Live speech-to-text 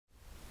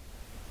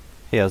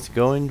Hey, how's it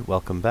going?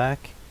 Welcome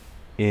back.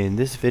 In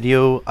this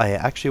video, I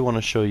actually want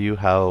to show you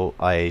how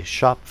I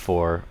shop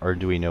for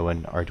Arduino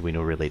and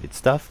Arduino related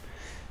stuff,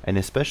 and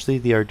especially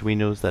the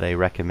Arduinos that I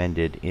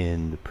recommended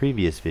in the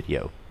previous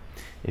video.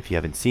 If you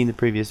haven't seen the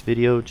previous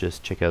video,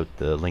 just check out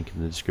the link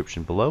in the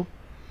description below.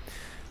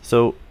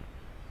 So,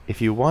 if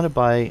you want to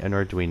buy an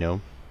Arduino,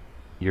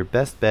 your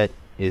best bet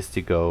is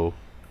to go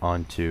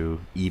onto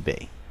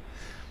eBay.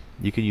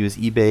 You could use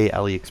eBay,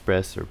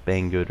 AliExpress, or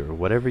Banggood, or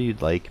whatever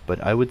you'd like,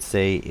 but I would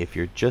say if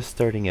you're just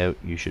starting out,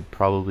 you should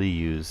probably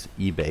use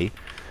eBay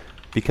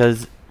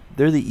because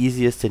they're the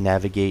easiest to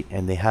navigate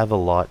and they have a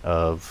lot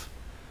of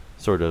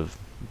sort of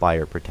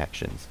buyer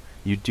protections.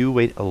 You do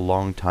wait a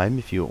long time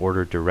if you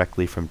order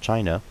directly from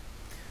China,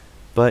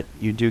 but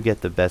you do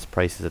get the best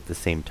prices at the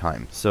same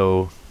time.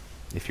 So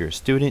if you're a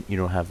student, you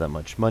don't have that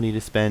much money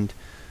to spend,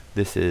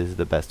 this is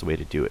the best way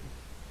to do it.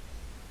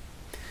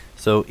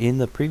 So in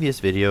the previous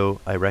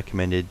video, I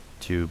recommended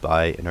to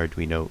buy an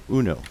Arduino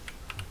Uno.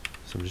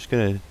 So I'm just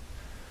going to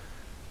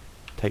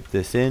type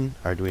this in,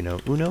 Arduino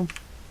Uno,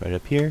 right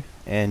up here,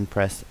 and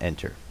press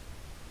enter.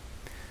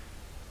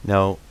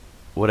 Now,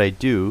 what I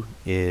do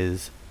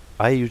is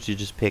I usually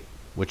just pick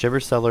whichever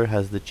seller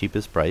has the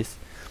cheapest price,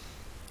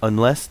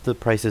 unless the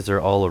prices are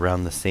all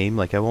around the same.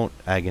 Like, I won't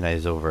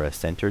agonize over a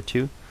cent or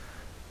two,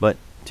 but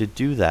to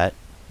do that,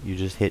 you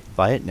just hit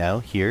buy it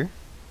now here,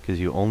 because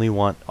you only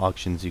want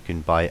auctions you can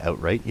buy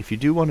outright. If you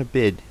do want to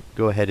bid,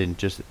 go ahead and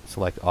just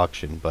select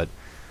auction, but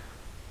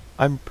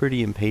I'm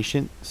pretty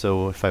impatient,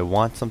 so if I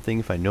want something,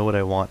 if I know what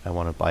I want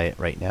to buy it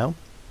right now.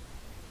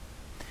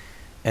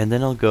 And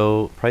then I'll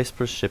go price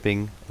per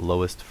shipping,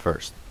 lowest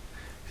first,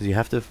 because you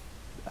have to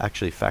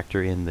actually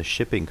factor in the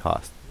shipping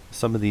cost.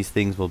 Some of these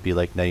things will be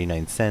like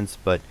 99 cents,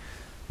 but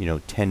you know,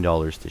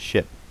 $10 to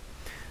ship.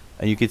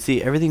 And you can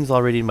see everything's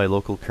already in my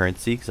local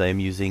currency because I am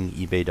using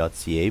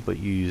ebay.ca, but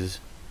you use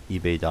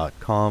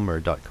ebay.com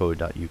or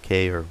 .co.uk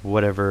or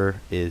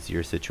whatever is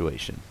your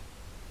situation.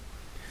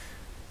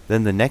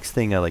 Then the next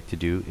thing I like to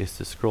do is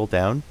to scroll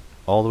down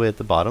all the way at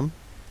the bottom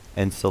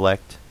and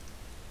select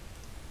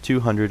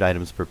 200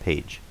 items per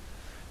page.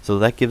 So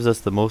that gives us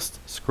the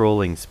most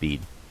scrolling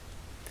speed,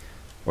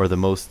 or the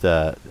most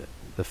the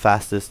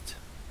fastest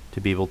to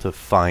be able to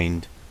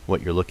find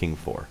what you're looking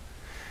for.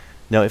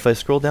 Now if I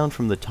scroll down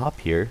from the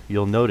top here,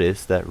 you'll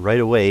notice that right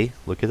away,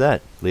 look at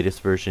that,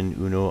 latest version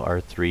Uno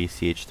R3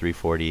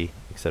 CH340,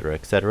 etc,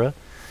 etc.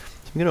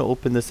 So I'm going to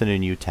open this in a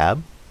new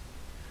tab,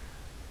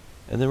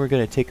 and then we're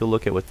going to take a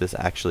look at what this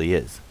actually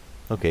is.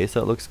 Okay,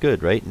 so it looks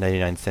good, right?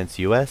 99 cents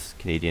US,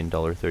 Canadian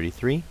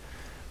 $1.33.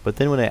 But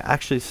then when I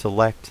actually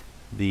select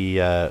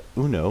the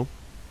Uno,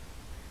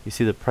 you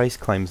see the price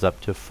climbs up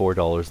to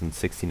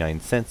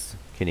 $4.69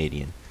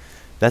 Canadian.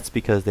 That's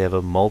because they have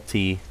a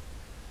multi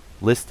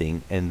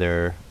listing, and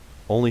their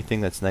only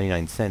thing that's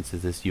 99 cents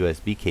is this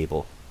USB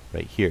cable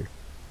right here.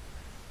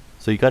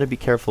 So you got to be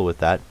careful with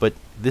that, but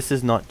this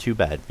is not too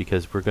bad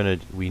because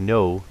we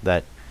know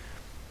that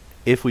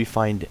if we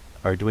find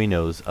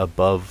Arduinos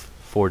above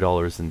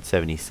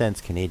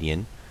 $4.70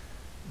 Canadian,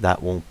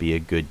 that won't be a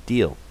good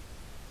deal.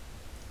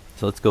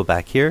 So let's go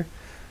back here,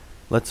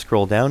 let's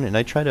scroll down, and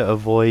I try to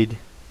avoid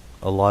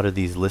a lot of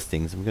these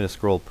listings. I'm going to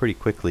scroll pretty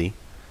quickly.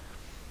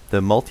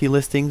 The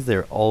multi-listings,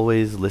 they're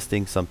always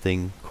listing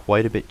something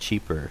quite a bit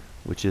cheaper,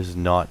 which is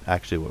not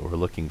actually what we're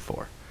looking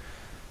for.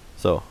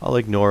 So I'll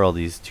ignore all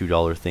these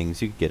 $2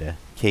 things. You could get a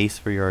case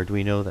for your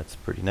Arduino, that's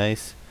pretty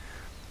nice.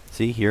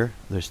 See here,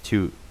 there's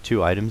two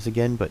items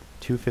again, but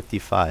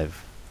 $255.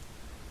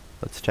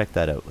 Let's check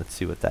that out, let's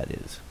see what that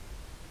is.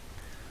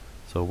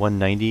 So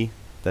 $190,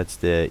 that's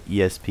the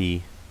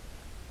ESP12E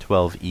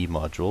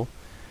module.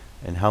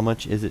 And how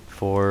much is it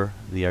for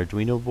the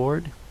Arduino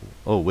board?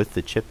 Oh, with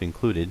the chip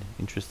included.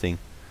 Interesting.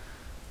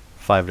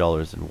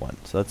 $5.01.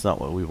 So that's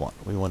not what we want.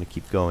 We want to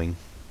keep going.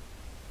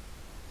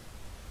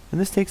 And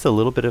this takes a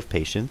little bit of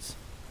patience,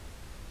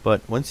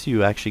 but once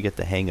you actually get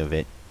the hang of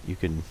it, you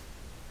can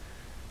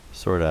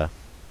sort of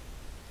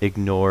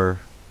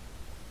ignore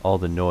all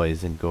the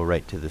noise and go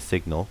right to the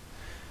signal.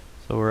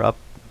 So we're up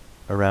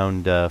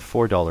around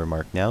 $4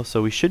 mark now,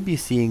 so we should be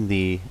seeing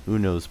the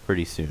Unos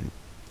pretty soon.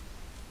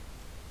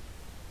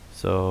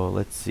 So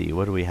let's see,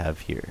 what do we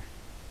have here?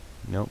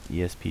 Nope,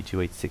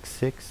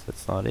 ESP2866,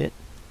 that's not it.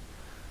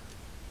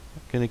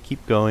 I'm gonna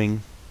keep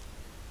going.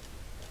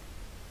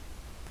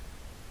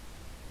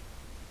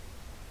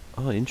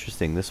 Oh,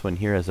 interesting, this one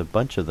here has a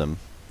bunch of them.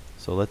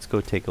 So let's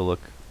go take a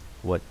look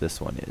what this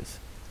one is.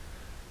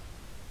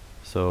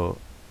 So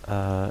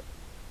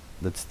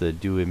that's the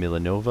Due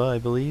Milanova, I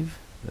believe.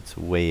 That's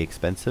way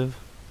expensive.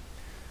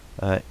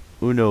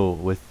 Uno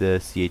with the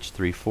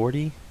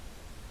CH340.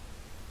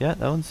 Yeah,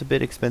 that one's a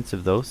bit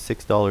expensive though,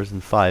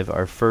 $6.05.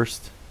 Our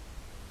first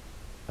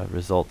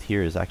result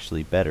here is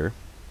actually better.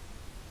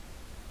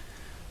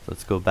 So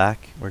let's go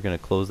back. We're going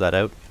to close that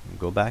out and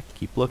go back,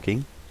 keep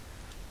looking.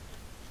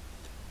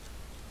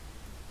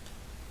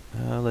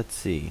 Let's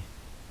see.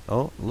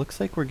 Oh, looks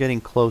like we're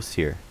getting close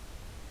here.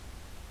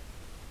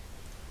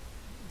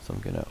 So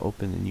I'm going to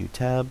open a new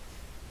tab.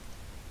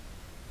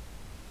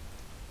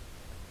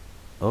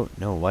 Oh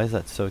no, why is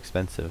that so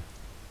expensive?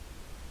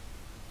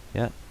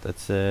 Yeah,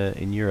 that's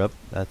in Europe,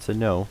 that's a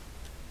no.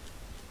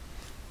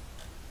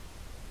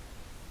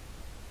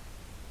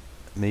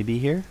 Maybe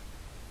here?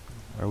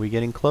 Are we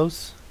getting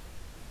close?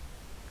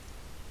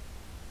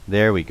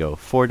 There we go,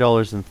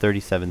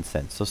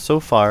 $4.37. So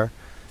far,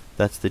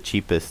 that's the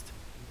cheapest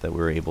that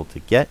we're able to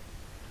get.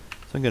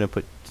 So I'm going to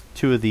put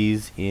 2 of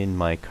these in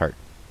my cart.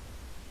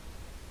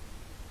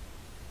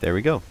 There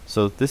we go.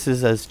 So this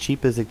is as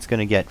cheap as it's going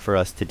to get for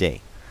us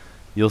today.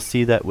 You'll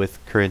see that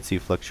with currency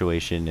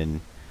fluctuation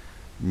and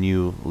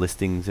new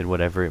listings and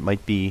whatever, it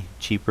might be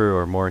cheaper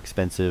or more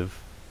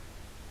expensive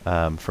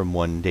from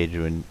one day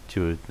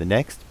to the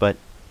next, but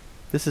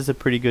this is a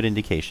pretty good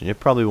indication. It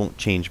probably won't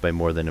change by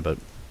more than about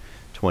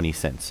 20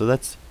 cents. So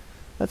that's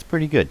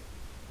pretty good.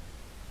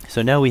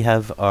 So now we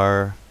have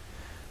our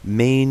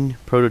main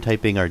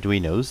prototyping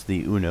Arduinos,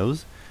 the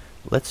Unos.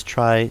 Let's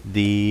try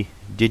the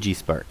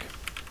DigiSpark.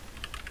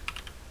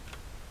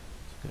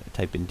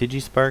 Type in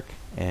DigiSpark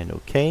and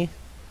OK.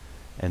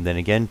 And then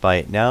again, buy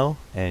it now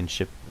and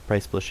ship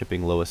price plus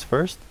shipping lowest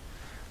first.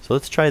 So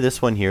let's try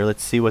this one here.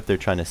 Let's see what they're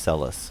trying to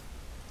sell us.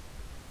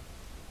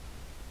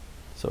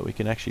 So we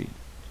can actually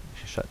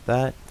shut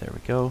that. There we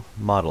go.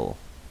 Model.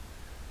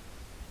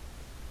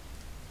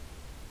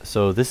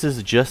 So this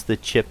is just the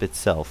chip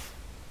itself.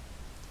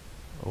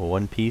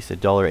 One piece,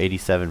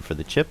 $1.87 for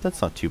the chip.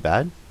 That's not too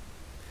bad.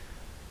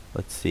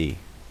 Let's see.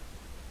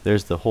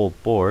 There's the whole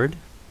board.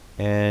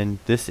 And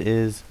this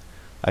is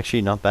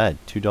actually not bad.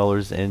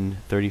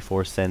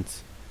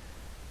 $2.34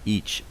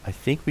 each. I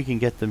think we can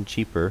get them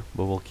cheaper,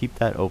 but we'll keep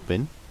that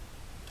open.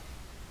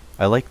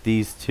 I like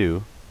these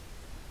too.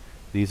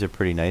 These are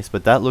pretty nice,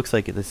 but that looks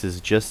like this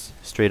is just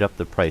straight up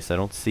the price. I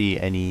don't see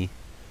any.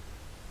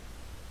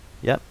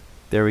 Yep,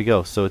 there we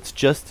go. So it's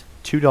just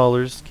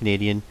 $2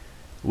 Canadian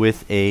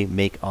with a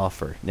make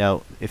offer.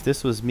 Now, if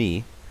this was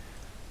me,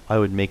 I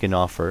would make an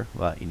offer.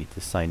 Well, you need to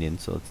sign in,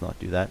 so let's not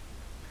do that.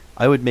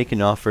 I would make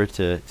an offer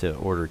to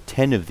order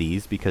 10 of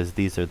these, because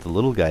these are the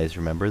little guys,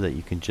 remember, that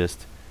you can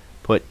just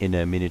put in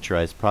a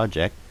miniaturized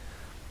project.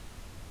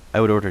 I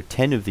would order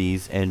 10 of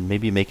these and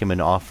maybe make him an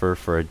offer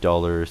for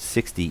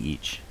 $1.60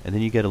 each. And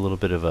then you get a little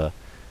bit of a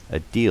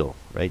deal,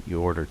 right?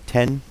 You order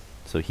 10,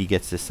 so he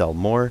gets to sell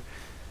more,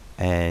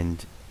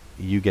 and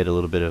you get a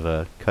little bit of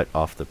a cut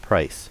off the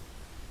price.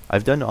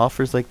 I've done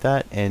offers like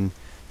that, and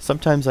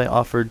sometimes I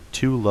offered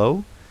too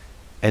low,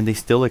 and they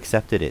still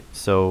accepted it.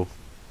 So,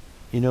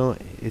 you know,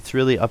 it's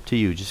really up to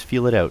you. Just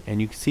feel it out.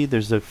 And you can see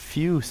there's a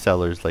few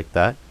sellers like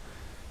that.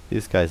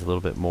 This guy's a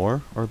little bit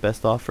more, or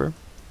best offer.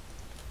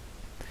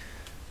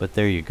 But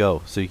there you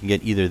go. So you can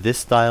get either this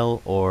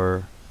style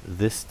or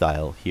this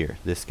style here,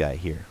 this guy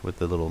here, with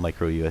the little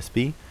micro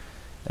USB.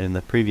 And in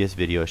the previous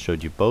video I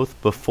showed you both.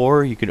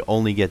 Before you could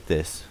only get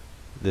this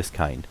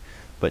kind.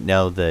 But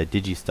now the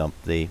DigiStump,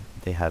 they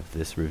have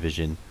this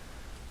revision.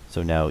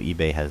 So now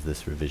eBay has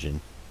this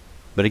revision.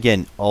 But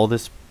again, all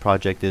this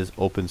project is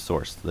open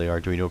source. The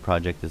Arduino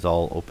project is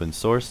all open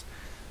source.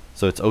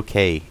 So it's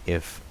okay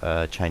if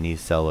a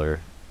Chinese seller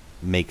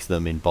makes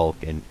them in bulk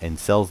and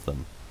sells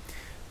them.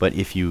 But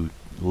if you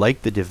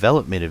like the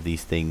development of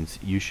these things,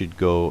 you should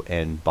go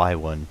and buy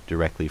one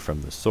directly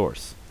from the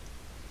source.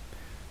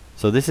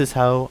 So this is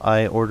how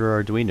I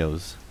order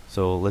Arduinos.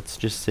 So let's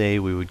just say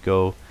we would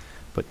go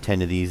put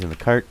 10 of these in the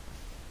cart,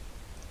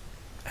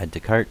 add to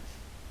cart,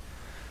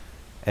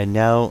 and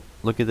now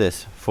look at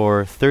this.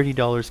 For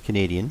 $30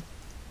 Canadian,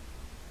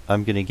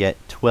 I'm going to get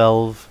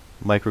 12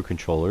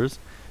 microcontrollers,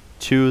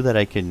 2 that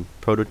I can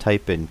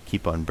prototype and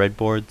keep on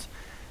breadboards,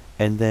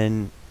 and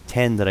then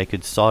 10 that I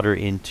could solder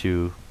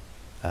into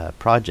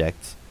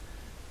projects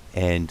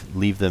and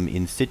leave them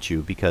in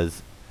situ,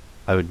 because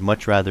I would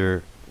much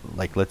rather,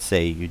 like let's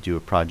say you do a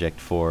project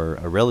for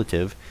a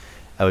relative,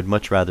 I would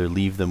much rather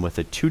leave them with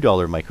a $2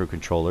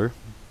 microcontroller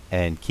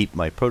and keep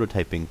my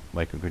prototyping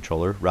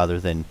microcontroller rather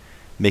than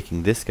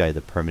making this guy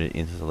the permanent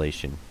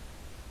installation.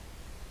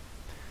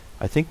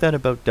 I think that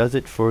about does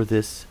it for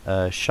this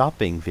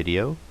shopping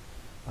video.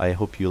 I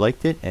hope you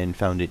liked it and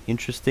found it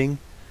interesting.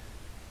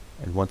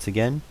 And once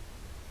again,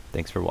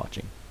 thanks for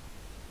watching.